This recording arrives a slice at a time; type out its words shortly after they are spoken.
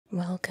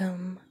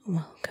Welcome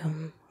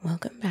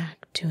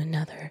back to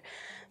another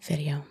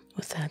video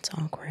with That's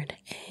Awkward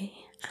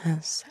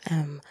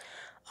ASMR.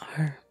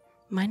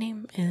 My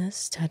name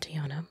is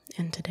Tatiana,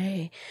 and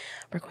today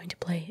we're going to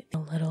play a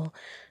little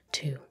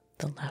to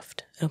the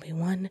left. It'll be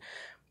one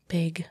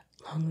big,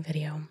 long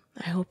video.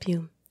 I hope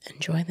you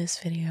enjoy this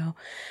video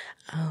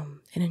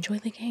and enjoy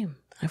the game.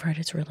 I've heard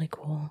it's really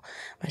cool.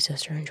 My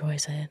sister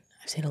enjoys it.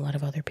 I've seen a lot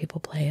of other people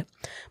play it,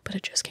 but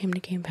it just came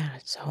to Game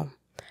Pass, so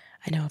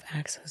I now have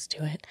access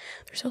to it.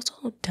 There's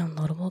also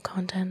downloadable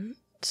content,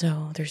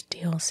 so there's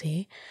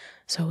DLC.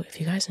 So if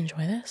you guys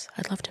enjoy this,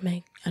 I'd love to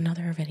make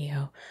another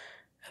video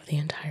of the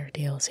entire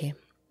DLC.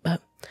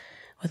 But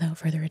without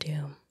further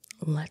ado,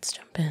 let's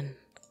jump in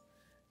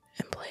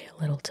and play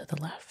a little to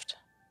the left.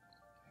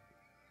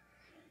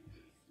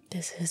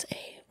 This is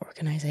a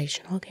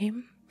organizational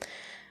game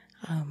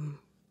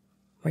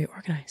where you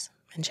organize.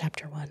 And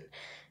chapter 1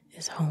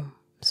 is Home,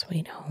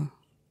 Sweet Home.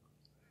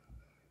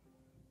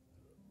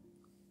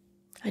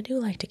 I do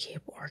like to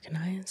keep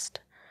organized,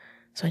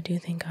 so I do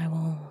think I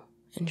will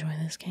enjoy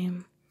this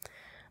game.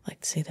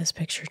 Like, see, this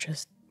picture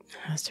just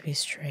has to be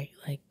straight.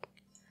 Like,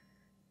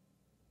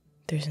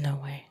 there's no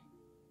way.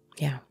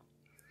 Yeah,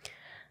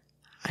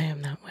 I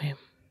am that way,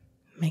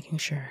 making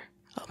sure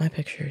all my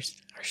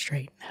pictures are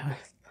straight.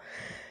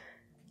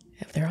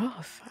 If they're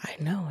off, I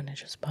know, and it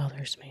just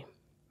bothers me.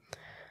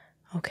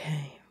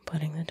 Okay,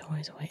 putting the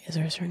toys away. Is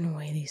there a certain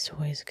way these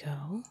toys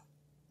go?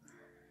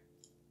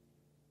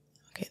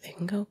 Okay, they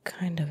can go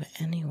kind of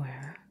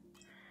anywhere.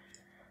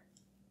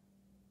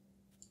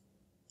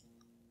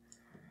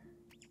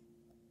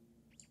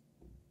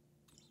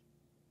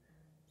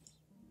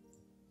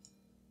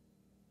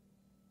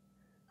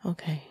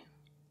 Okay.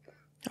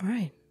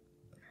 Alright.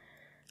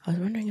 I was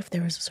wondering if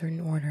there was a certain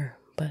order,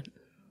 but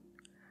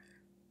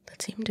that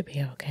seemed to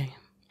be okay.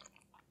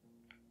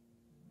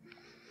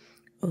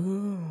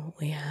 Ooh,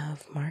 we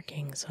have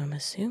markings, so I'm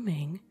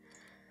assuming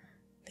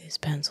these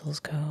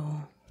pencils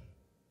go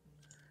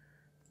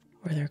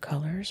where their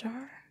colors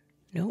are?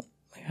 Nope,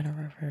 we gotta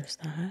reverse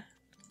that.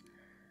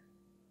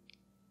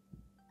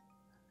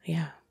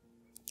 Yeah,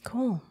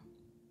 cool.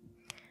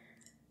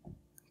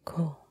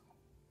 Cool.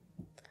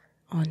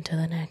 On to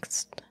the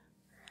next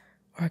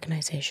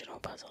organizational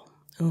puzzle.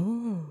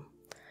 Ooh,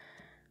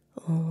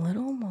 a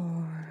little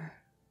more.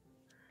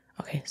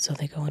 Okay, so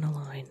they go in a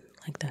line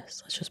like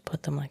this. Let's just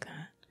put them like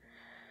that.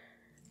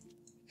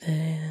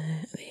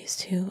 These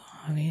two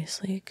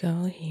obviously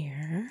go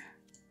here.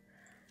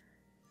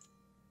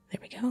 There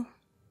we go.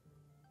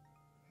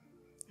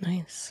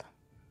 Nice.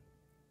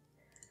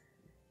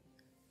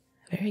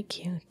 Very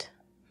cute.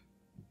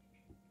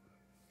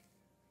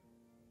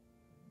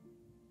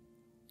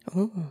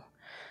 Ooh,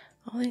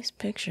 all these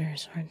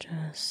pictures are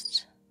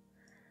just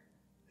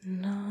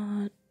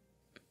not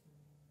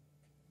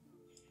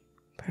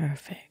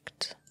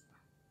perfect.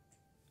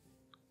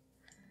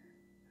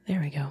 There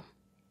we go.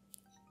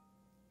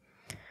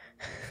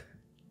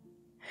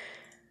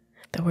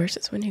 The worst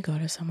is when you go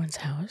to someone's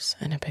house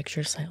and a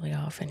picture's slightly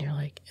off and you're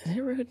like, is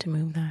it rude to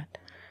move that?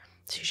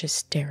 So you just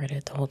stare at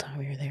it the whole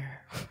time you're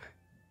there.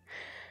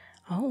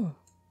 Oh,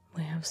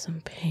 we have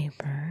some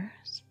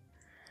papers.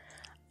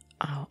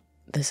 Oh,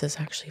 this is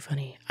actually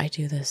funny. I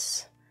do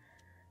this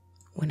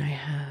when I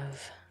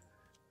have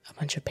a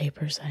bunch of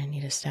papers that I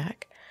need to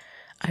stack.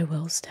 I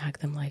will stack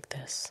them like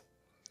this.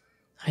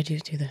 I do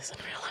this in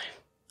real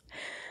life.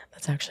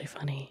 That's actually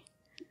funny.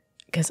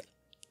 Because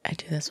I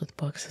do this with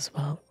books as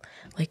well.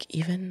 Like,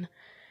 even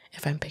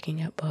if I'm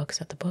picking up books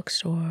at the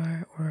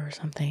bookstore or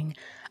something,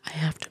 I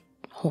have to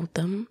hold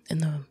them in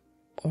the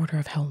order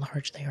of how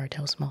large they are to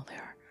how small they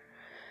are.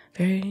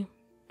 Very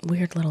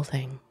weird little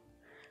thing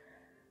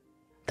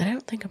that I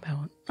don't think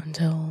about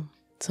until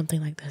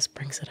something like this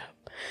brings it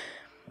up.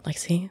 Like,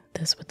 see,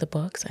 this with the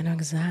books, I know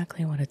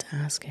exactly what it's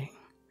asking.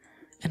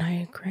 And I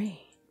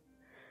agree.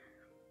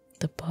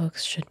 The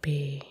books should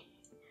be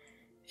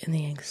in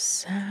the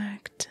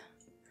exact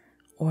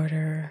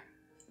order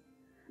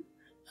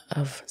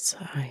of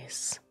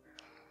size.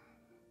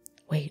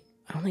 Wait,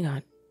 I only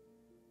got...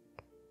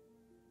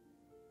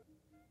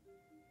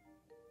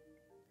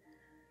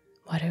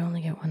 Why did I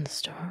only get 1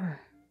 star?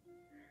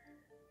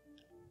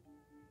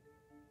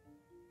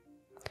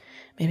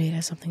 Maybe it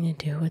has something to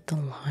do with the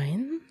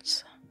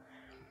lines?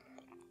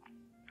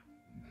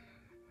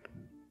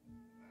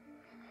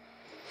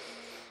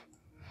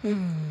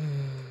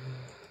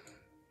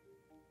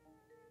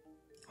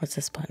 What's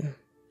this button?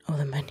 Oh,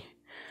 the menu.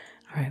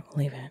 Alright, we'll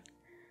leave it.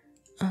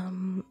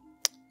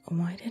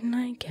 Why didn't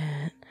I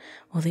get...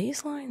 Well,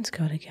 these lines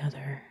go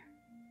together.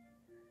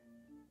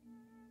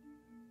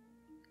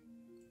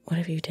 What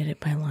if you did it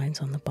by lines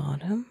on the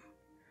bottom?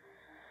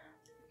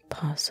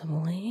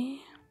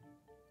 Possibly.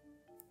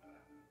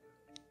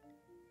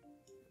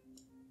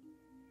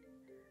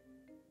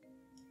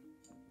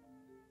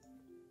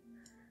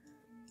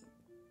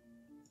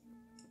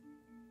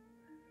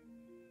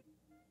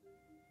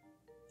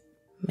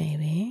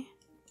 Maybe.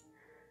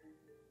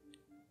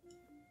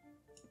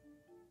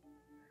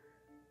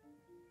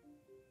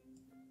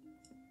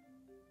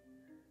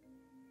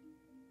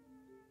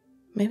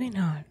 Maybe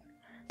not.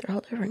 They're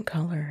all different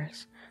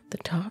colors. The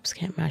tops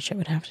can't match. It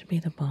would have to be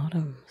the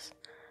bottoms.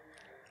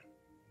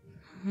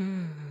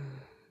 I'm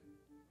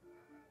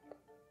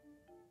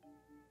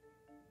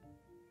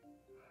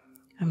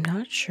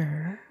not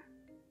sure.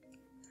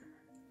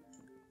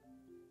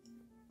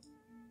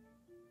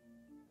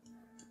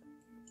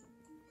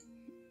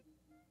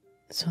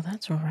 So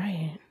that's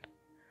right.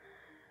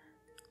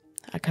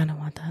 I kind of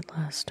want that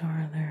last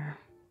star there.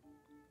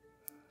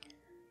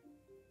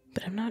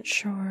 But I'm not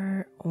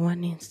sure what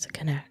needs to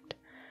connect.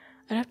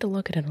 I'd have to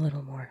look at it a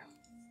little more.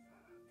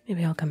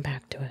 Maybe I'll come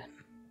back to it.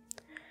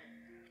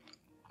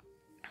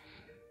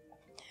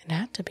 It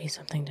had to be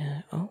something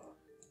to... Oh.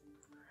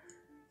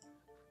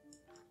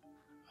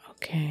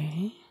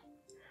 Okay.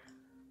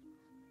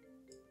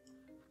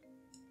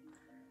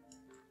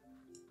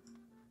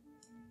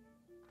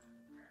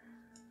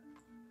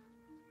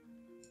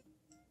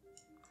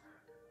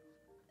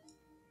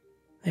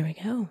 There we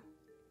go.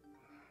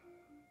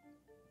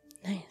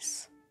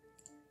 Nice.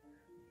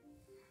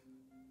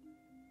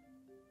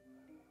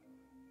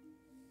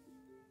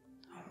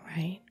 All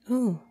right.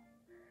 Ooh.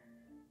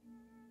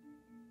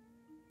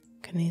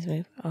 Can these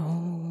move?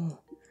 Oh.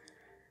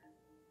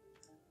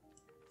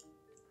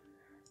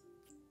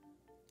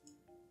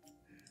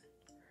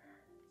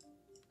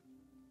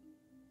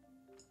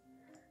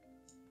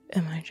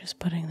 Am I just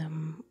putting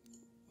them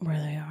where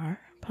they are,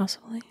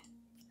 possibly?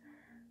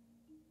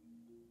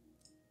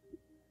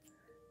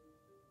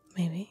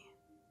 Maybe.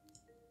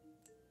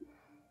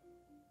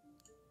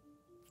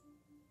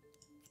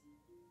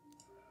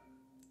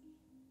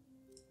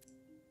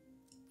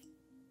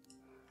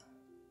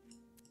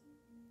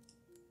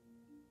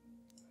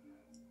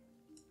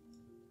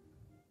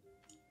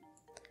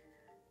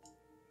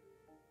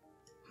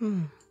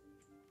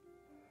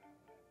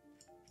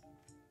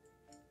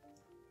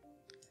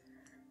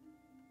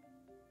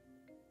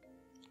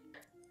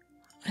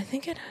 I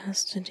think it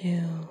has to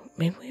do...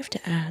 Maybe we have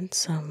to add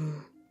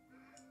some...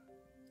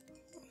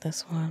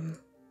 This one.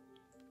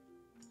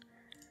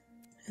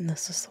 And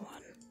this is the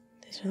one.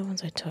 These are the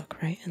ones I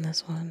took, right? And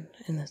this one,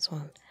 and this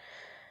one.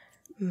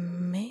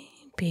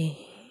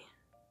 Maybe...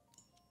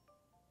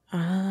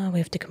 Ah, we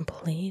have to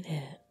complete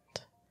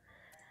it.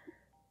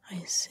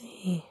 I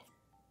see.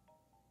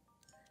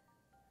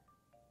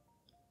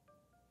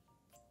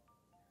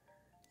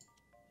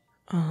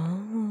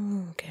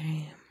 Oh,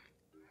 okay.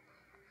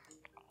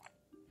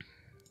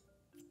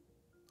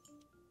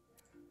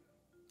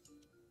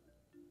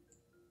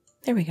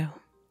 There we go.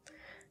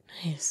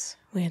 Nice.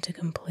 We had to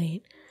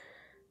complete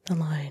the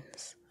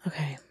lines.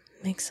 Okay,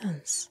 makes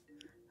sense.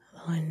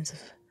 The lines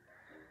of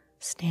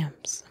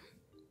stamps.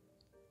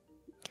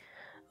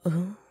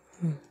 Ooh.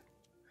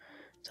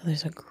 So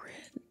there's a grid.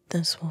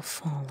 This will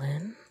fall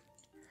in.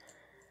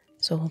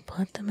 So we'll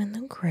put them in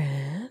the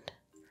grid.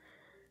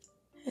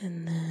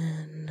 And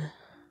then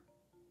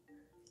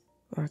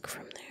work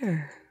from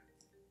there.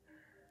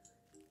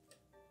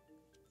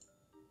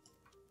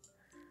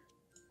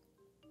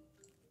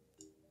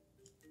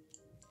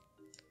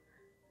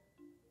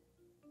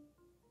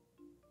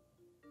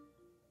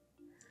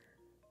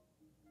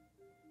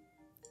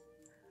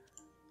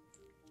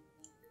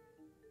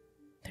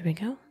 There we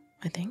go,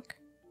 I think.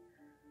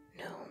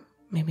 No,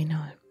 maybe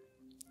not.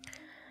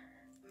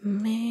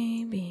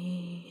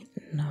 Maybe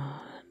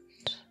not.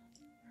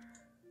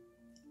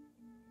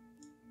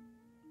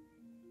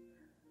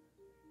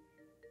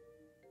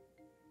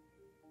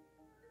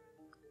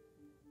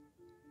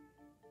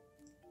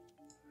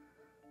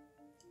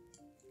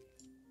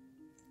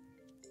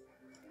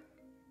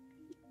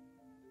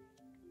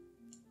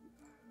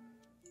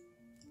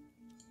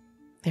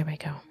 There we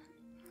go.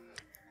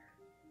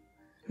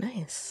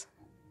 Nice.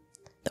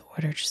 The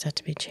order just had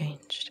to be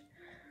changed.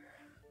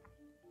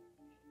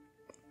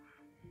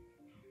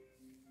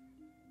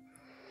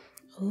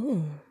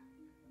 Ooh.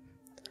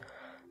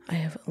 I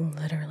have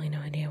literally no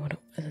idea what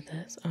it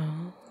is.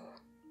 Oh.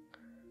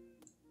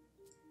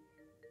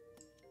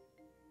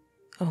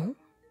 Oh.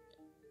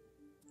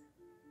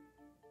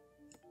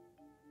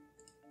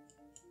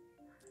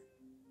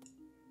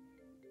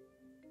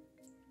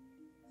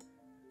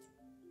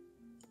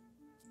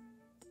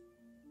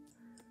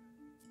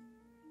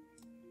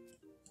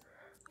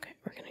 Okay,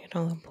 we're gonna get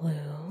all the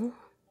blue.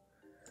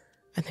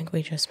 I think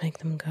we just make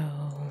them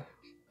go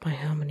by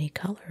how many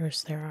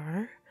colors there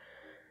are.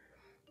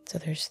 So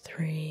there's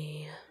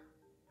 3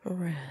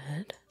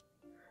 red.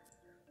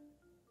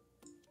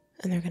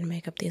 And they're going to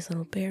make up these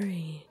little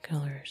berry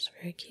colors.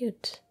 Very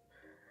cute.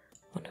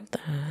 1 of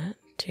that,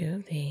 2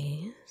 of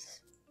these,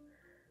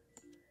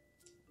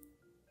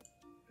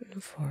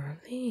 and 4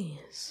 of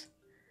these.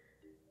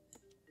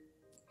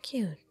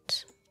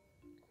 Cute.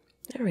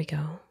 There we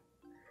go.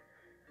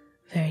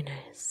 Very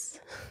nice.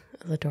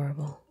 That's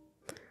adorable.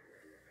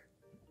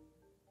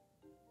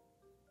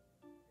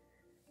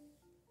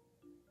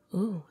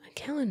 Ooh, a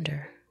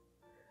calendar.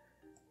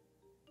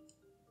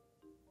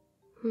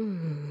 How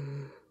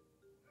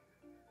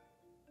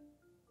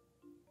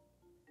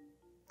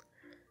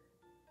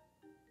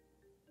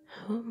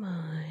am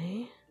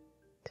I?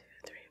 2,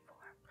 3, 4,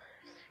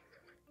 5,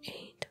 6,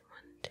 8.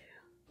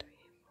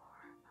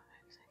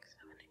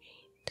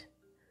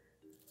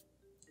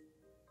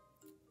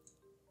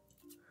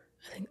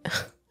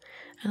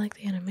 I like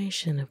the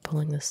animation of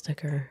pulling the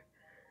sticker.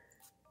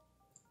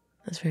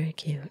 That's very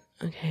cute.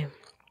 Okay.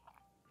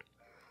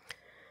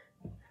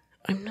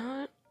 I'm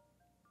not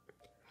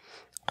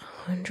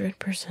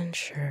 100%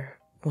 sure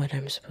what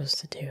I'm supposed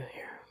to do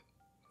here,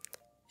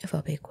 if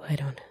I'll be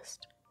quite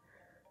honest.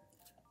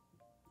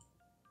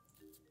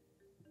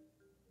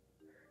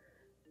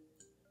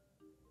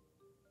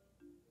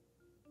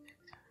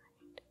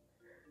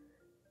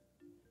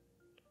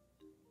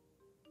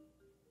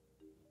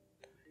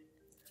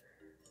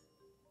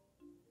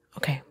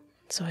 Okay,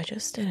 so I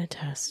just did a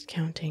test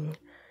counting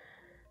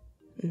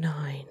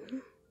 9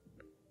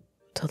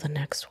 till the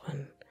next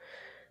one.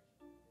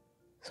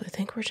 So I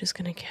think we're just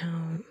gonna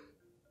count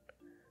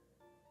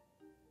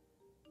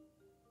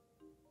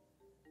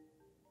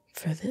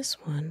for this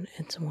one.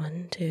 It's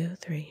 1, 2,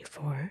 3,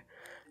 4,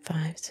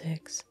 5,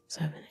 6,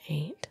 7,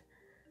 8.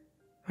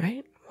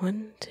 Right?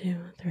 1,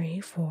 2, 3,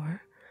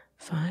 4,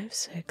 5,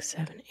 6,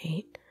 7,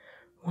 8.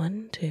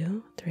 1,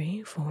 2,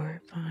 3,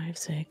 4, 5,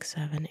 6,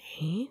 7,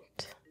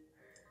 8.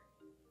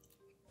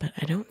 But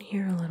I don't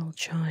hear a little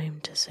chime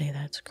to say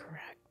that's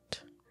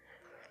correct.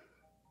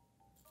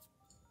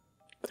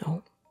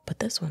 Oh, but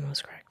this one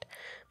was correct.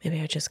 Maybe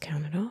I just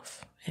counted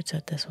off. It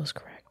said this was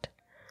correct.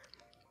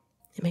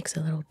 It makes a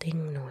little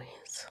ding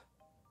noise.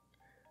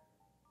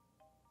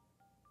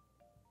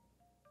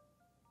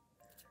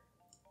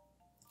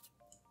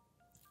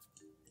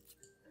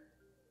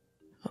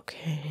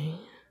 Okay.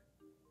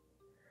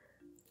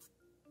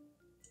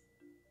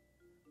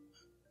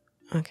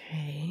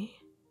 Okay.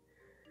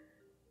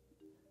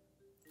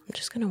 I'm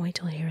just gonna wait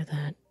till I hear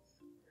that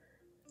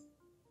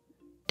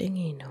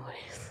dingy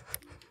noise.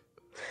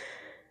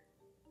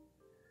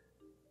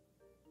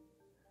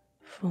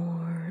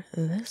 For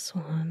this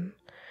one,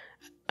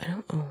 I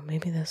don't know,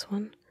 maybe this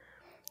one.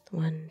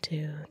 1,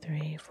 2,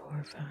 3,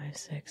 4, 5,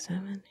 6,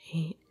 7,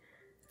 8,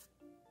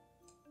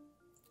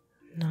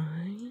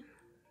 9.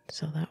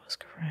 So that was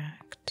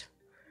correct.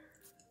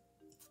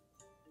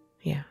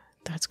 Yeah,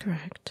 that's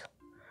correct.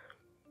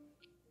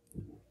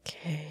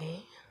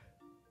 Okay.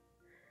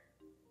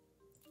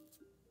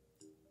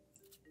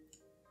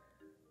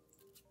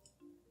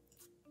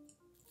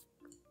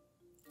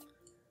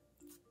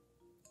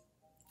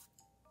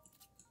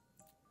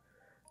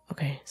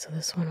 Okay, so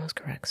this one was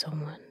correct. So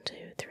 1, 2,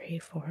 3,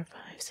 4,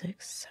 5,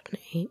 6, 7,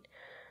 8.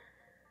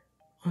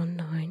 On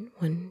 9.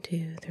 1,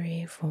 2,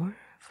 3, 4,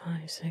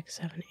 5, 6,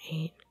 7,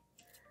 8.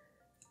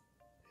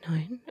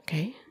 9.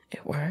 Okay,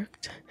 it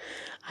worked.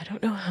 I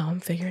don't know how I'm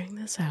figuring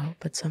this out,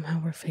 but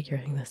somehow we're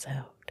figuring this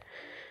out.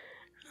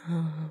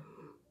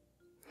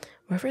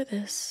 Wherever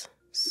this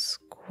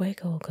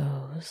squiggle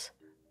goes,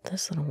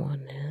 this little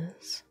one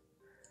is.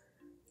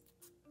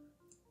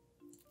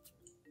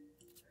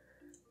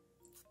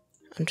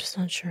 I'm just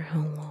not sure how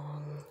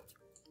long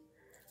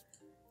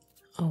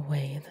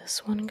away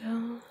this one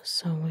goes,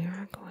 so we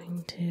are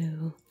going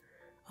to...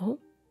 Oh,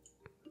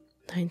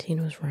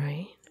 19 was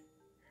right.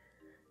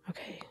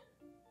 Okay,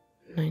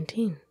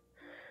 19.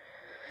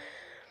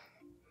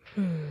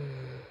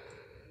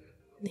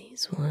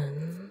 These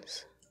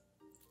ones...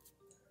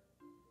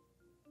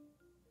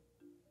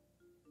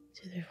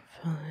 2, 3,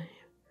 4, 5.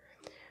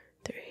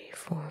 3,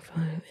 4,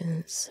 5,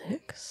 isn't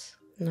 6?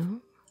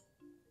 No.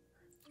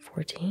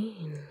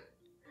 14.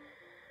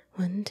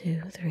 1,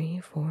 2, 3,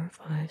 4,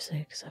 5,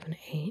 6, 7,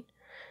 8.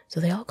 So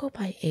they all go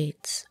by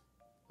 8s,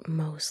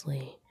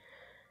 mostly.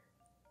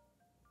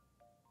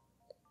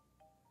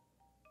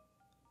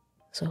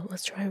 So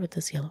let's try with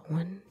this yellow.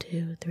 1,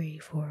 2, 3,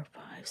 4,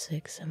 5,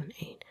 6, 7,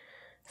 8,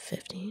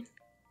 15.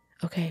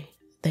 Okay,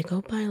 they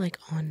go by like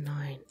on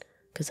 9,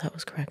 because that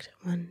was correct.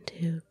 1,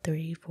 2,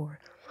 3, 4,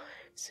 5,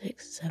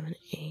 6, 7,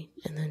 8,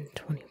 and then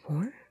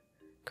 24.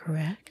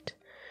 Correct.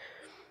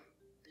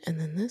 And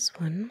then this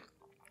one,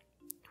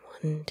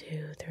 1,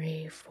 2,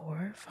 3,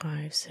 4,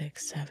 5,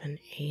 6, 7,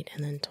 8,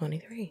 and then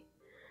 23.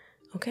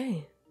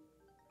 Okay.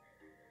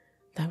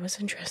 That was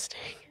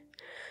interesting.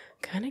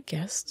 Kind of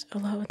guessed a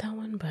lot with that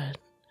one, but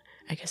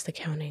I guess the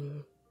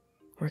counting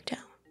worked out.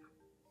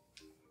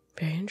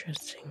 Very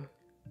interesting.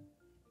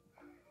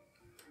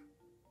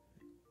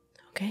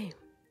 Okay.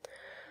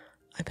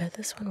 I bet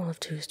this one will have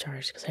 2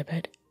 stars, because I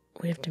bet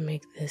we have to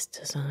make this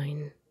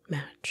design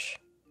match.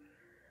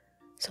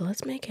 So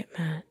let's make it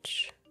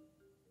match.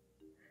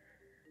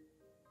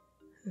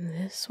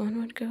 This one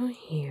would go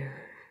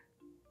here.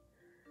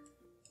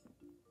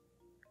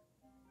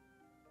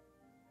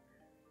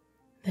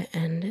 The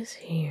end is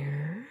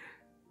here.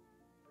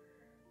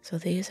 So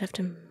these have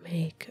to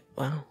make...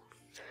 Wow.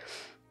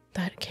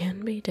 That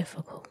can be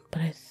difficult,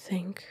 but I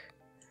think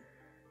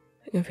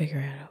we can figure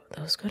it out.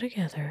 Those go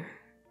together.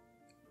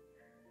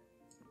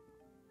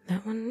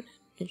 That one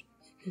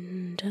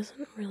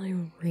doesn't really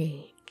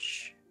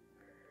reach.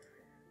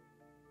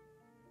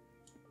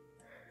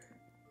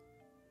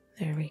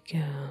 There we go.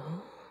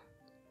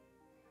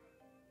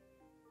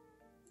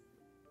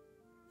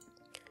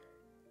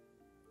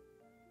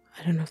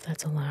 I don't know if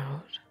that's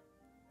allowed.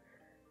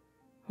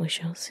 We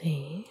shall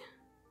see.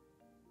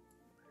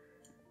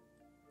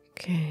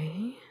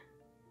 Okay.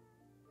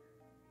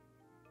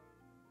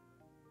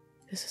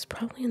 This is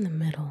probably in the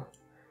middle.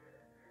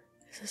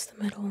 Is this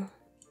the middle?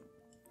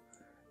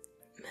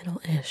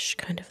 Middle-ish,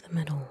 kind of the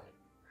middle.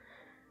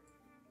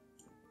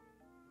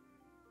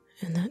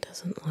 And that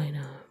doesn't line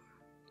up.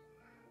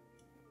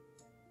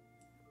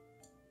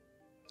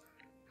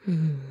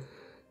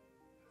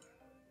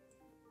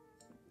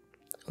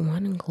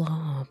 One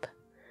glob.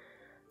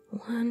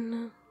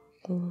 One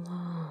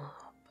glob.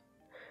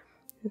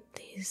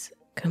 These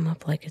come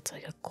up like it's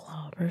like a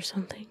glob or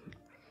something.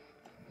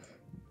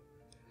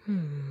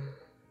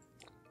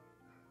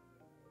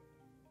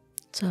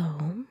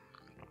 So,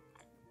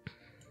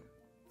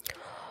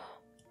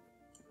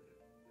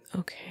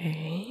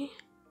 okay.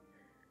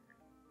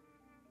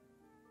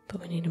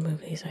 But we need to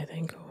move these, I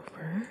think,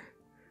 over.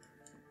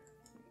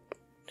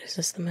 Is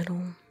this the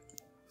middle?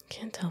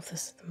 Can't tell if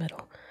this is the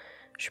middle.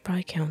 Should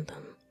probably count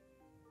them.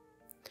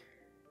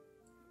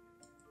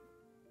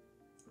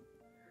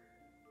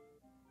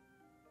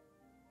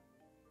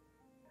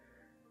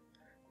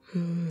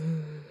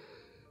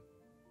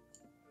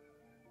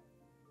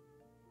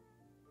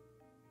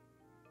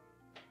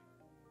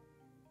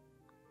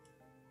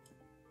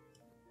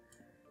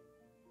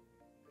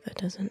 That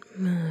doesn't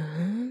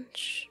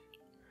match.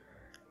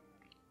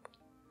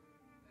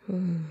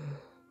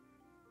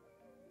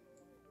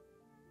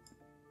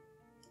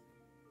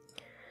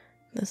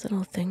 This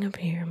little thing up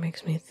here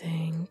makes me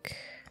think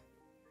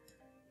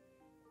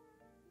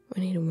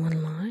we need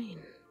one line.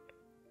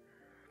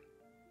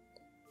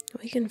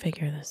 We can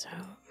figure this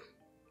out.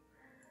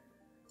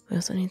 We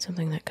also need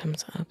something that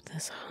comes up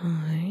this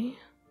high.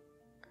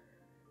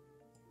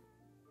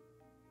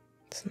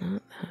 It's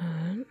not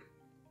that.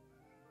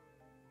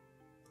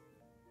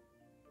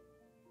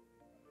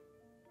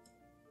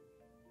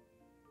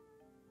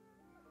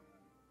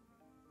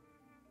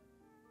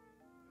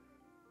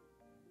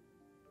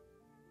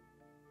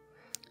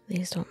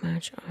 These don't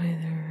match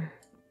either.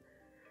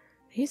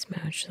 These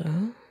match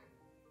though.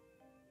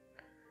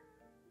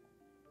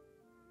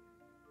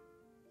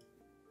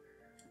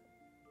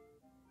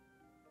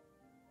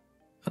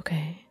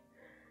 Okay,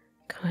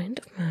 kind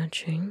of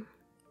matching.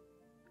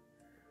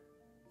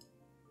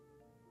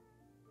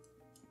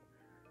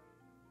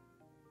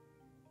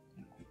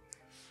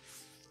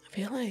 I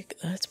feel like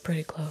that's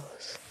pretty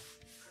close.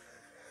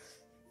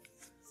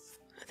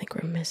 I think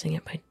we're missing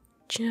it by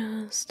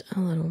just a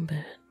little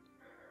bit.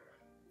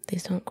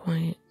 These don't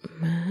quite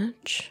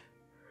match.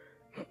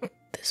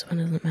 This one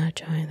doesn't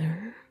match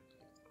either.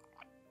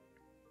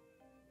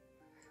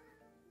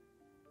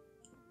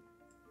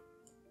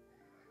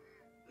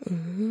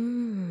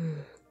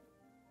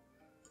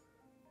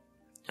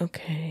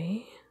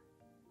 Okay.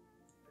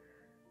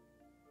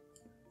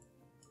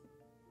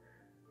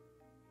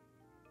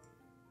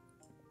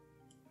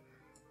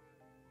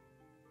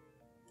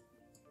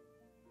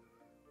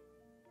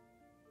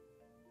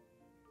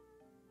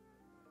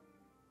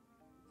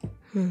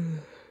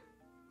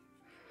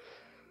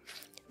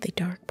 The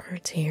dark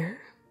parts here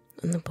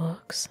in the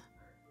books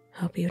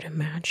help you to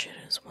match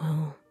it as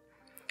well.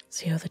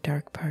 See how the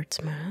dark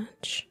parts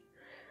match?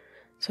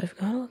 So I've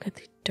got to look at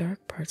the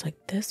dark parts.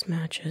 Like this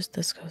matches,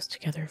 this goes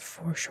together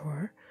for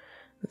sure.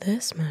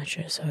 This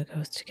matches, so it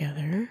goes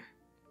together.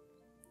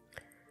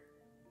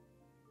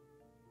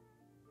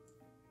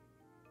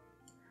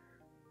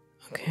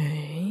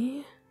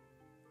 Okay.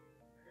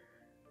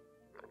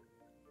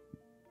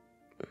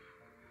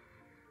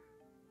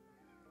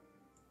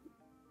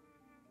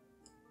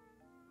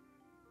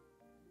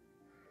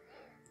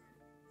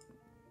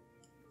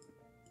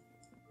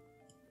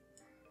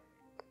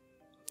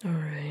 All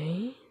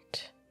right.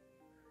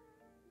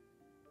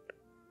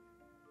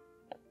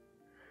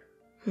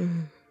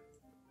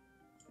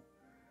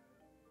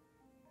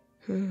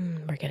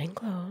 We're getting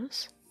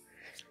close.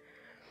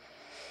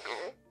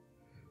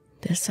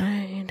 This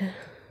side.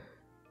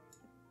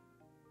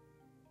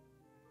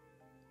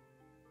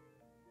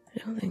 I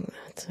don't think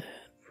that's it.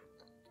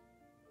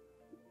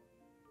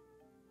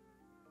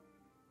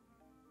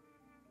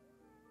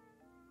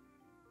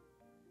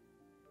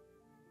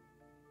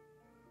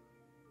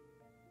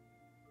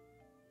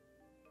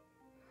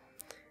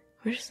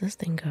 Where does this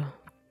thing go?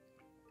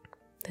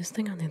 This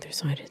thing on the other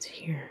side is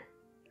here.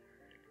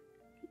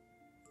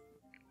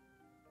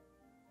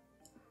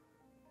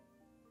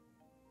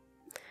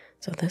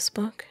 So this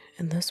book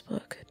and this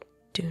book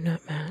do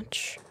not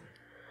match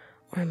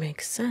or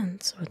make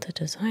sense with the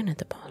design at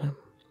the bottom.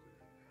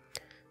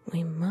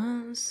 We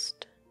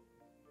must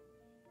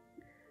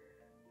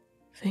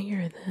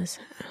figure this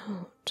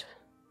out.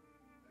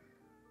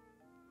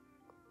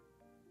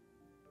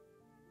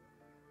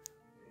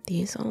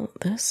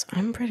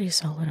 I'm pretty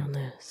solid on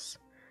this.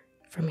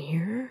 From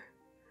here,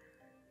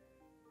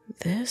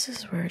 this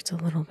is where it's a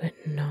little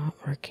bit not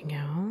working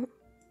out.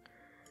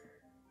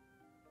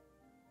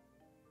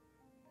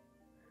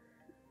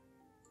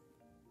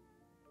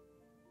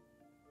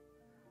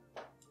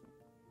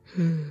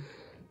 And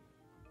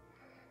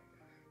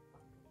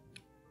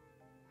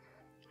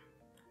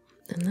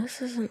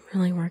this isn't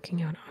really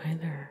working out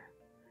either.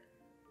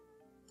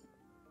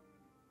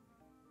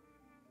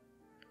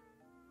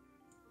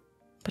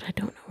 But I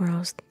don't know where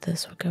else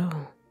this would go.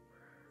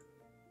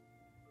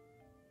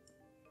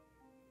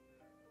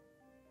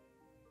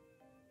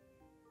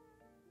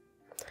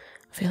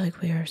 I feel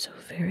like we are so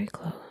very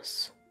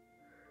close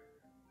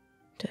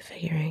to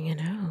figuring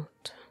it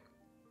out.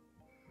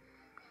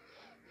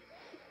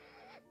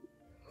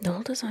 The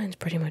whole design's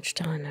pretty much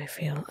done, I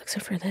feel,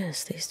 except for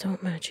this. These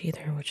don't match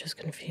either, which is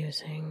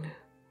confusing.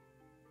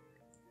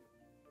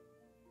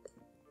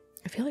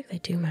 I feel like they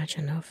do match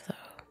enough, though.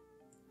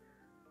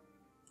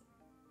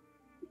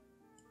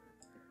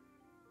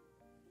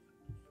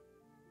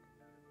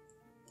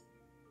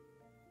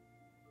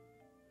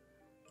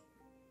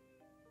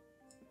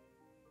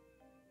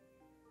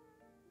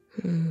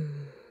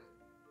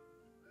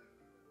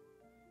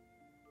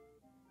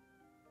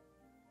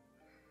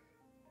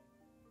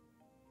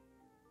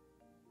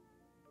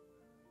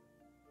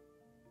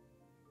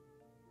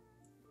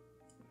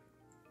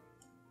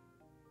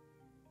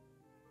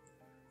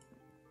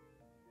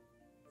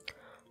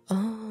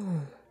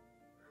 Oh,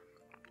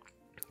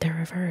 they're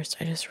reversed.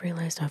 I just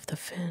realized off the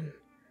fin.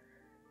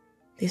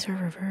 These are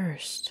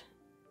reversed.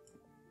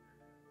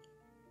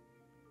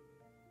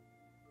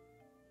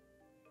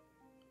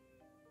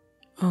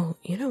 Oh,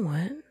 you know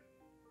what?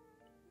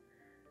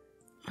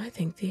 I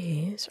think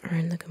these are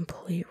in the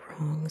complete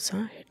wrong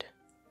side.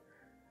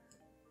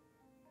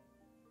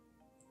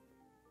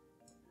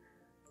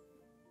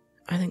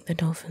 I think the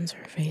dolphins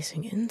are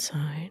facing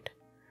inside.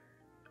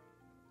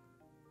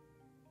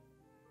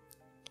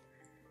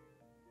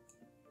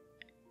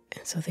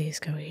 And so these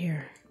go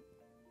here.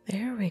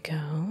 There we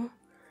go.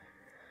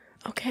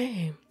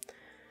 Okay,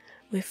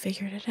 we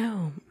figured it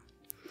out.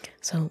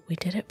 So we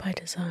did it by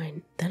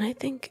design. Then I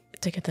think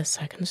to get the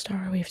second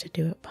star, we have to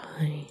do it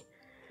by...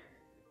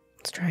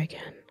 Let's try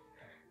again.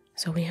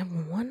 So we have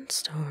 1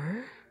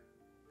 star.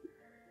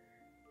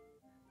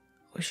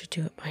 We should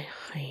do it by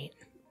height.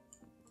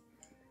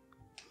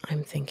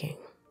 I'm thinking.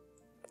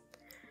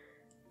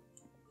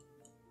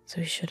 So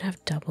we should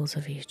have doubles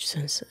of each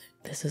since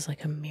this is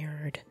like a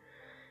mirrored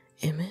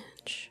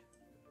image.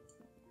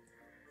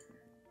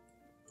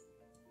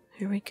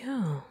 Here we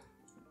go.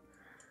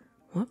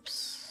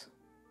 Whoops.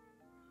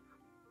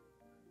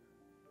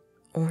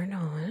 Or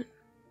not.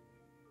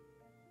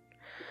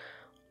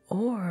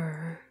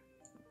 Or,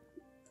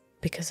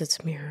 because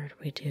it's mirrored,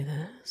 we do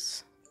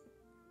this.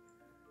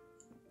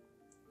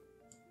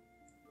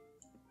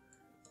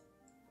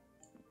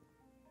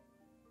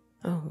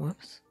 Oh,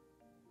 whoops.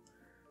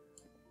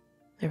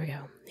 There we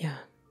go. Yeah.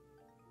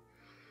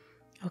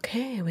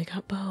 Okay, we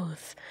got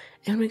both.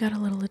 And we got a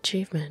little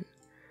achievement.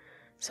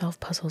 Solve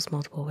puzzles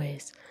multiple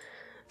ways.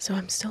 So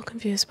I'm still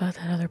confused about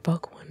that other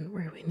book one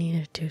where we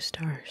needed 2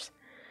 stars.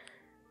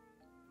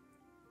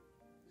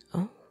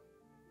 Oh.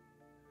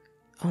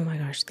 Oh my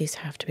gosh, these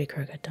have to be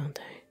crooked, don't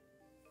they?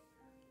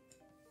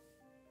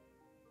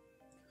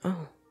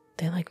 Oh,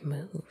 they like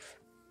move.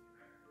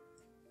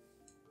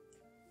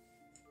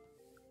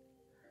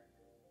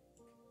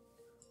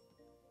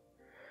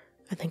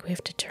 I think we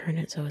have to turn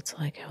it so it's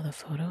like how the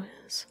photo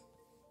is.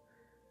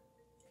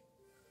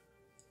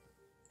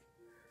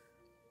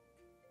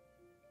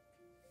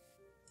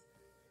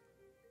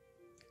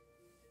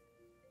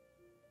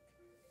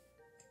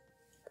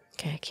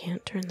 Okay, I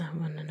can't turn that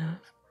one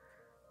enough.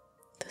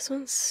 This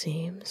one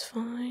seems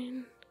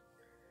fine.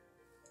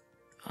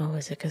 Oh,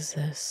 is it because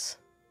this?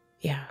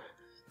 Yeah,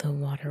 the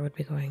water would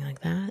be going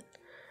like that.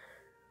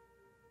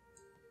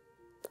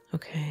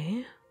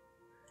 Okay.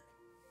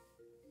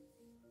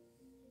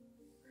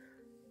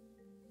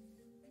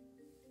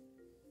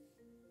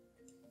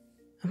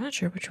 I'm not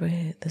sure which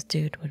way this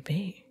dude would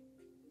be.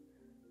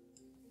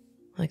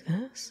 Like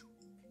this?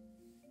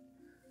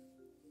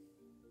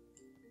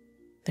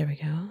 There we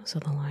go, so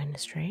the line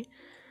is straight.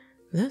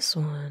 This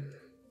one.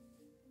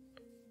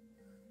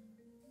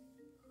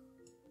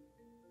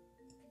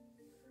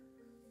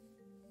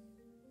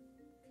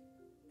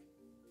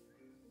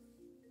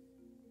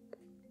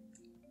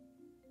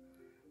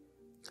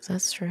 Is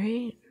that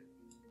straight?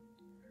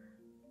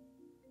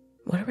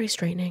 What are we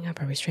straightening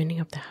up? Are we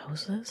straightening up the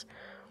houses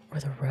or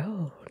the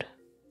road?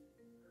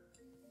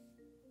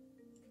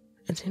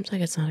 It seems like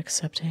it's not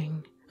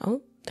accepting.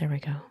 Oh, there we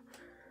go.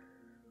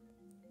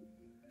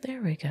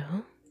 There we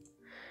go.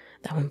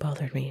 That one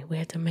bothered me. We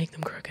had to make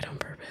them crooked on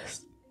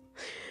purpose.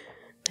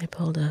 They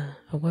pulled a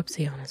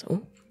whoopsie on us.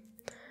 Oh,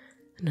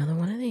 another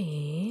one of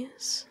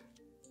these.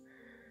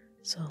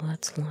 So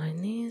let's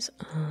line these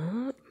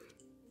up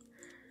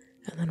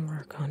and then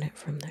work on it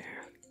from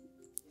there.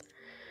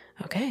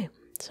 Okay,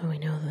 so we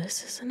know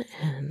this is an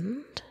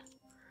end.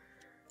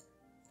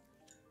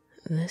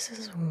 This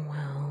as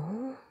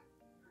well.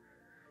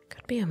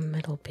 Could be a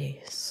middle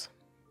piece.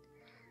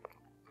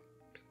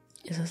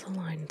 Is this a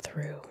line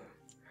through?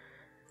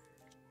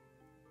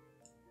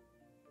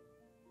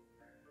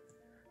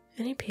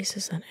 Any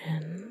pieces that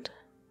end?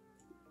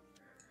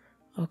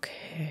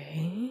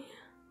 Okay.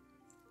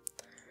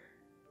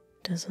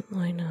 Doesn't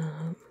line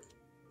up.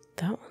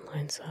 That one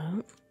lines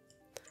up.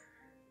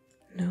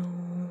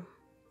 No.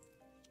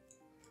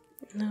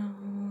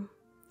 No.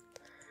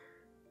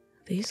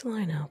 These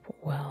line up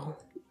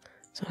well.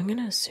 So I'm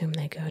gonna assume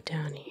they go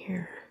down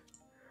here.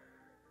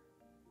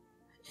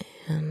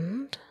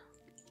 And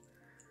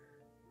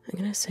I'm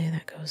gonna say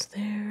that goes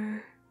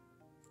there.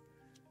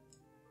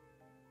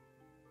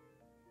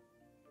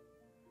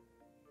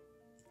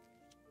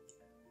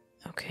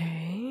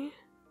 Okay.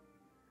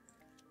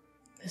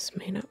 This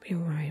may not be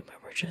right, but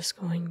we're just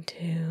going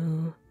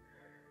to...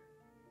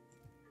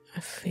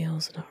 It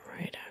feels not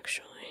right,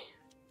 actually.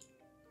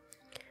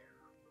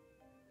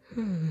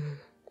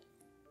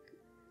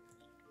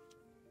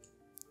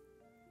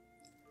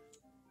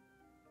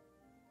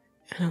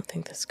 I don't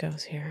think this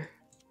goes here.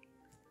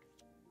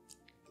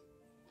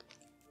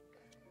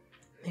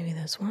 Maybe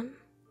this one?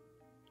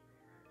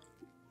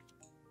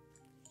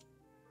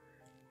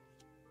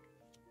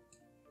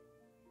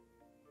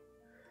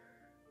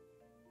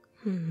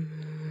 It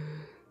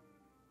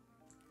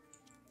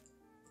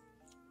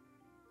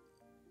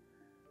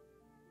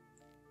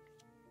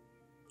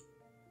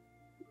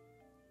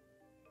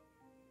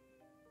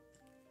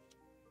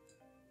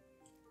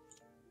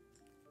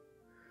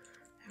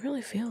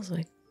really feels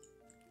like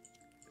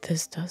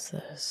this does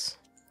this.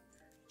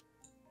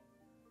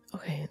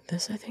 Okay,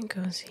 this I think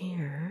goes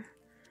here.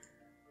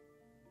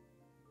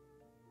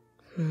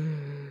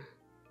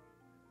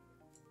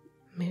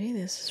 Maybe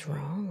this is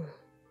wrong.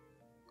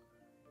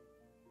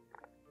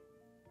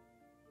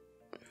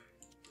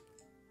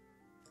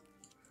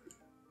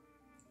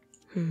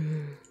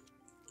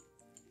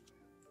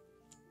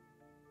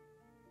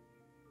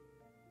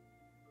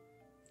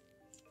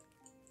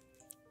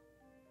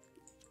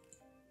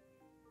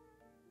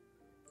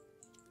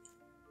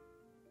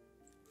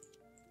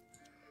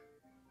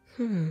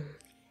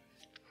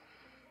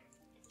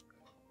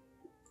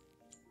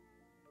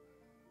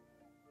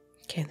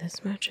 Okay,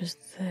 this matches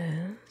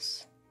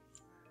this.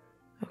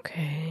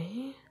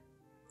 Okay.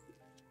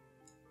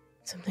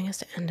 Something has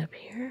to end up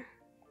here?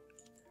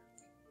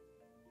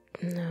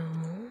 No.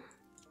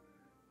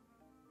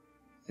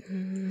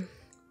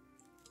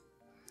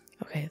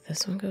 Okay,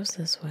 this one goes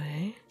this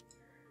way.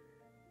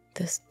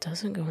 This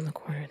doesn't go in the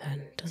corner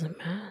then. Doesn't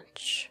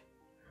match.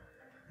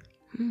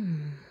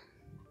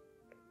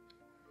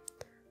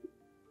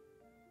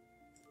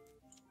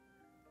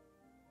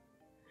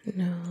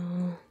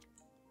 No.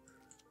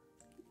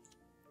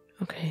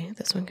 Okay,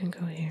 this one can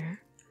go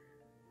here.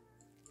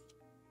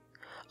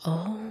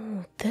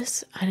 Oh,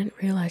 this, I didn't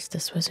realize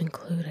this was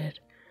included.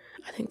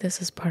 I think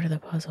this is part of the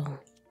puzzle.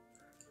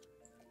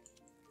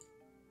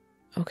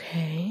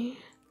 Okay.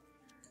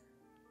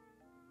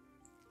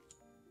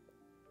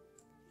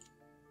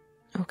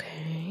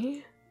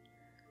 Okay.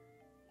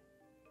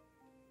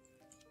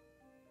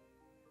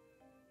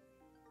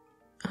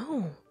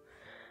 Oh,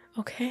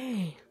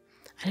 okay.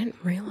 I didn't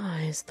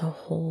realize the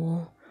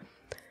whole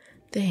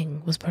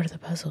thing was part of the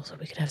puzzle so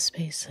we could have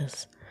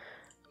spaces.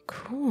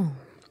 Cool.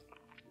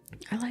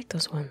 I like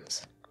those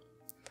ones.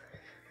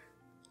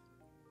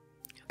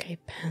 Okay,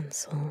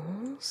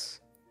 pencils.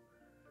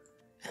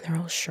 And they're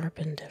all sharp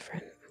and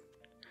different.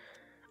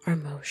 Our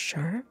most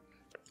sharp.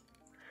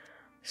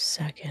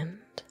 Second.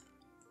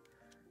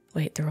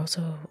 Wait, they're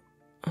also...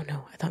 Oh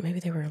no, I thought maybe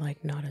they were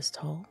like not as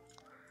tall.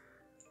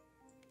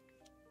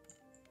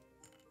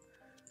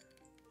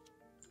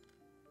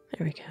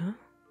 There we go.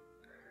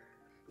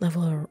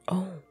 Level of...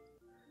 Oh.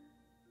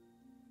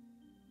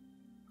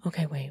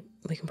 Okay, wait.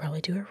 We can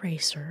probably do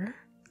eraser.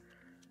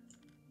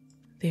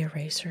 The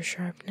eraser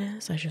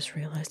sharpness, I just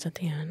realized at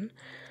the end.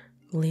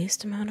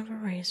 Least amount of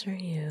eraser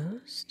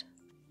used.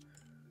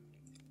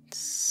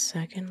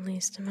 Second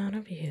least amount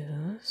of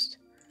used.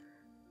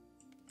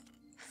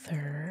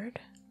 Third.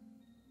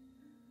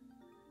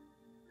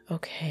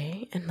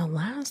 Okay, and the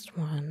last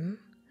one...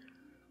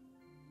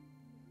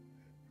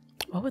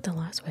 What would the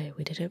last way?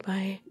 We did it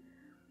by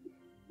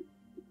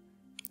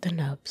the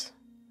nubs.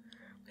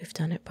 We've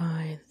done it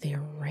by the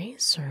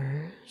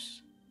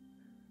erasers.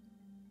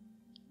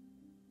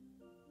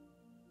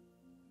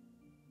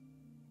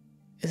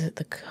 Is it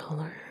the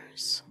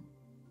colors?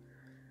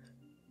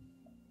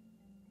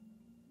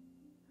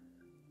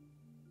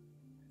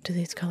 Do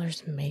these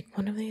colors make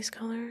one of these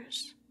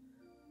colors?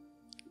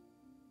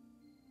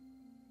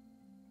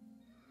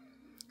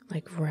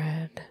 Like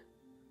red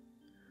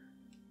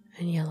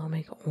and yellow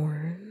make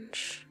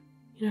orange.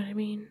 You know what I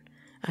mean?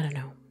 I don't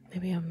know.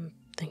 Maybe I'm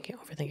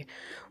overthinking.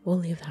 We'll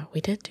leave that.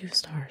 We did do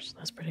stars.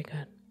 That's pretty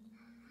good.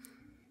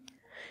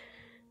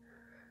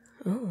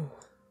 Oh.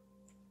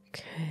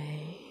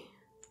 Okay.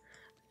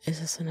 Is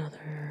this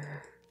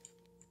another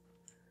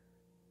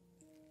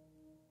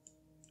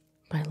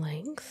by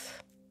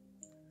length?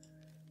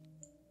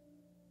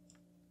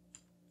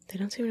 They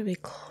don't seem to be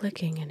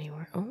clicking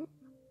anywhere. Oh.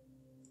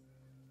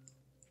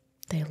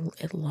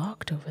 It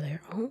locked over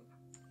there. Oh.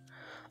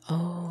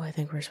 Oh, I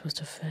think we're supposed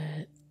to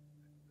fit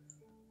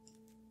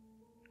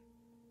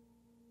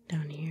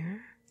down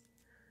here.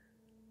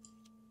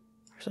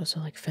 We're supposed to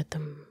like fit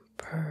them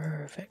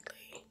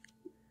perfectly.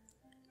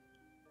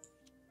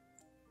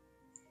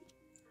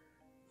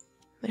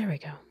 There we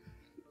go.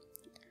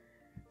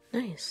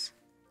 Nice.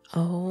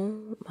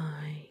 Oh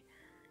my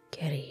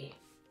kitty.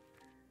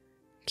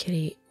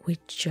 Kitty, we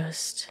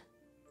just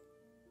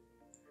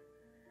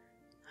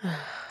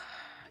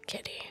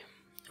Kitty.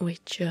 We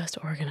just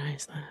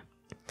organized that.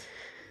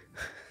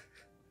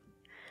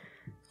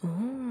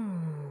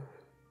 Ooh.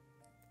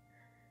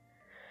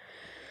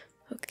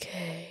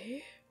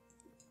 Okay.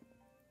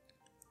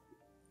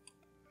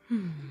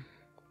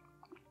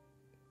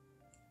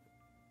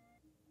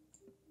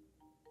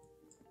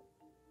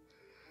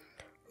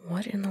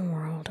 What in the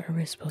world are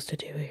we supposed to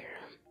do here?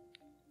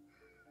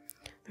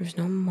 There's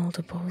no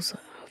multiples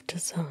of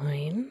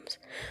designs.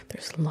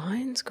 There's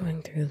lines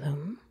going through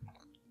them.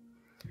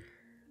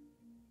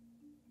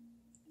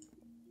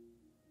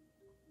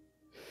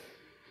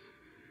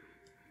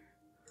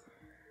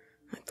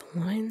 Like the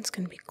lines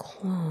can be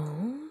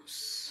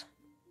close.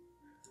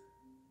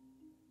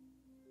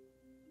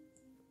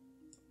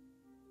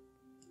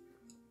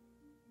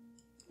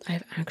 I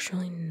have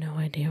actually no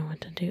idea what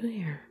to do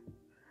here.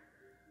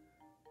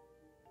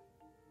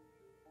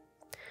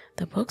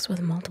 The books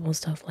with multiple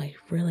stuff like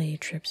really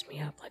trips me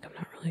up. Like I'm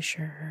not really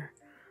sure.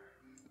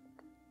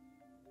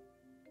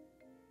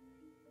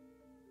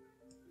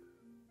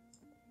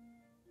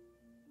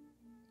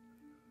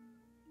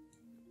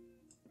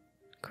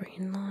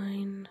 Green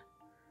line.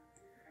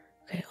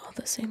 Okay, all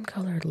the same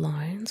colored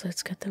lines.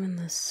 Let's get them in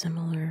this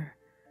similar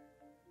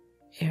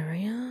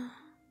area.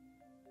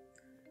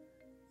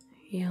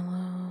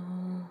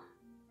 Yellow.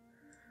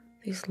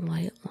 These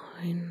light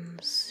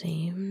lines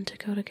seem to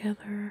go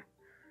together.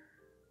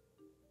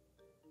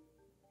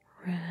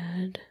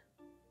 Red,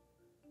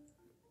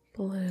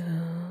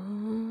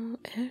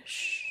 blue-ish,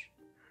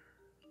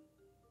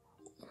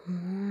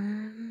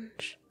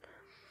 orange.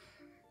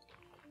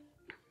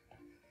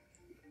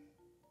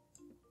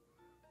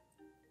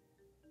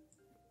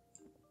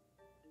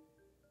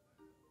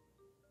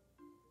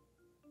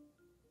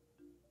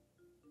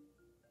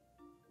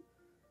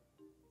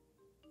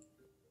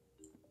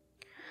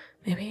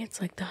 Maybe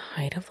it's like the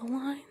height of the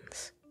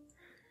lines.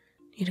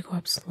 Need to go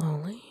up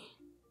slowly.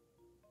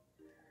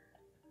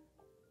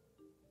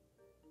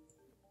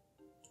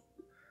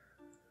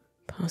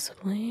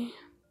 Possibly.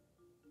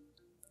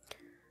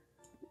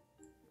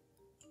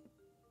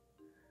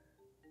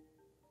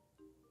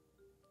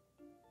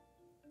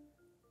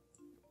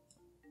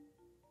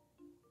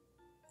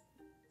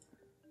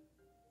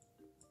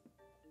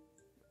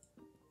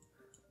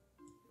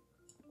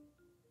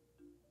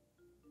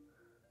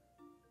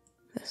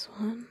 This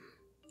one.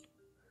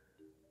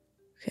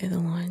 Okay, the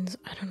lines,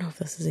 I don't know if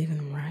this is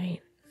even right.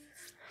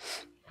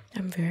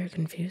 I'm very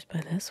confused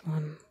by this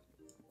one.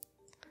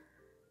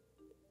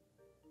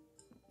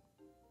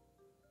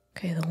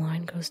 Okay, the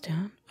line goes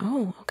down.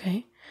 Oh,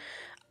 okay.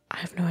 I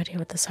have no idea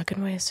what the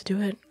second way is to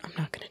do it. I'm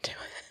not gonna do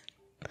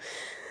it.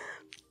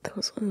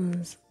 Those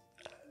ones,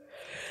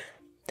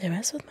 they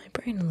mess with my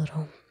brain a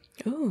little.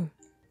 Ooh.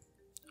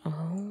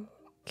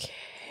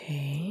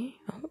 Okay.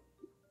 Oh.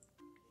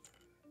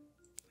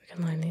 We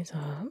can line these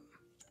up.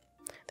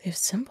 They have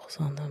symbols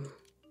on them.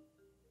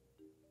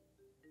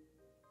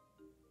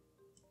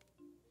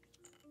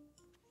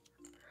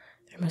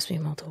 There must be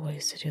multiple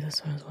ways to do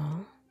this one as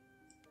well.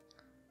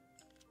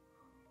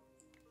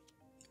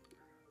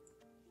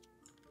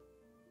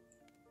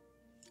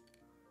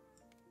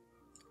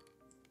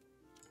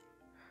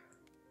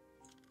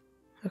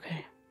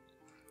 Okay.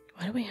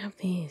 Why do we have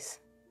these?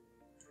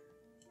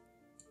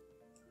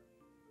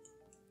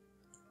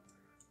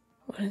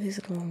 What do these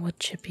little wood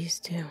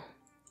chippies do?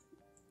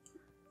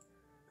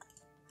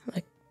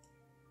 Like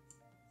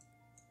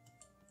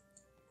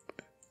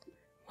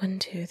 1,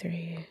 2,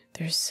 3.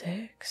 There's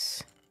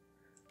 6.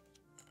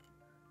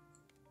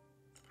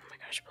 Oh my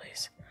gosh,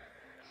 please.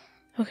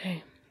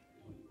 Okay.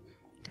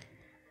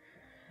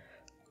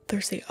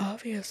 There's the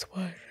obvious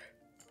one,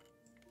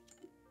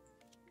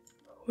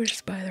 which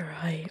is by the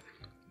right,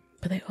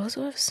 but they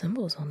also have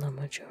symbols on them,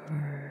 which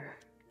are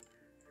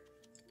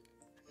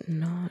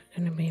not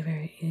going to be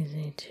very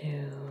easy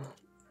to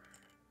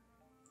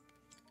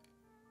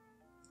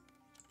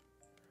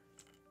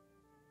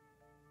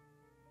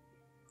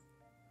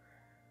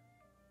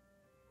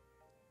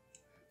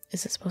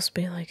Is it supposed to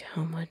be like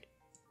how much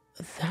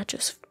that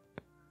just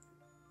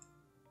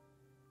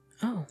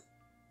Oh,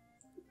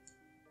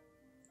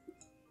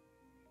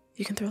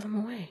 you can throw them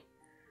away.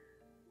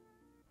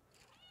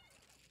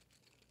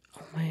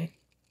 Oh my,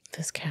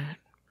 this cat.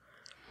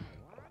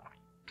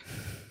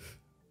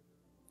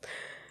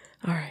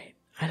 Alright,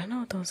 I don't know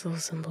what those little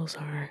symbols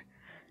are,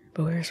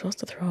 but we were supposed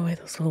to throw away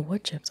those little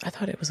wood chips. I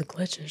thought it was a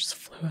glitch and it just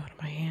flew out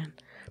of my hand,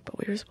 but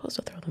we were supposed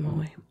to throw them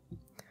away.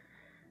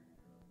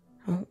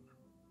 Oh,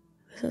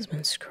 this has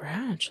been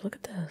scratched. Look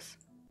at this.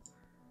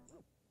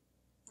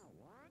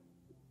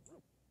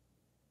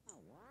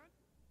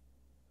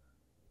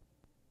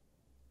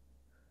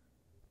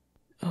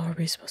 Oh, are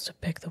we supposed to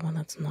pick the one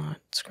that's not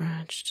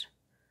scratched?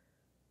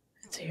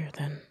 It's here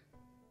then.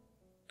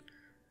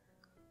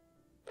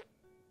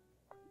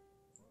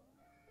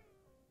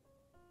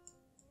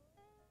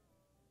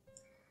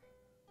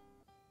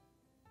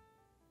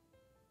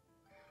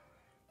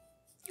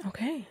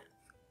 Okay.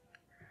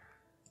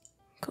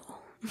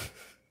 Cool.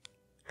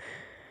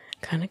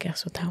 Kinda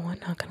guessed with that one,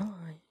 not gonna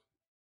lie.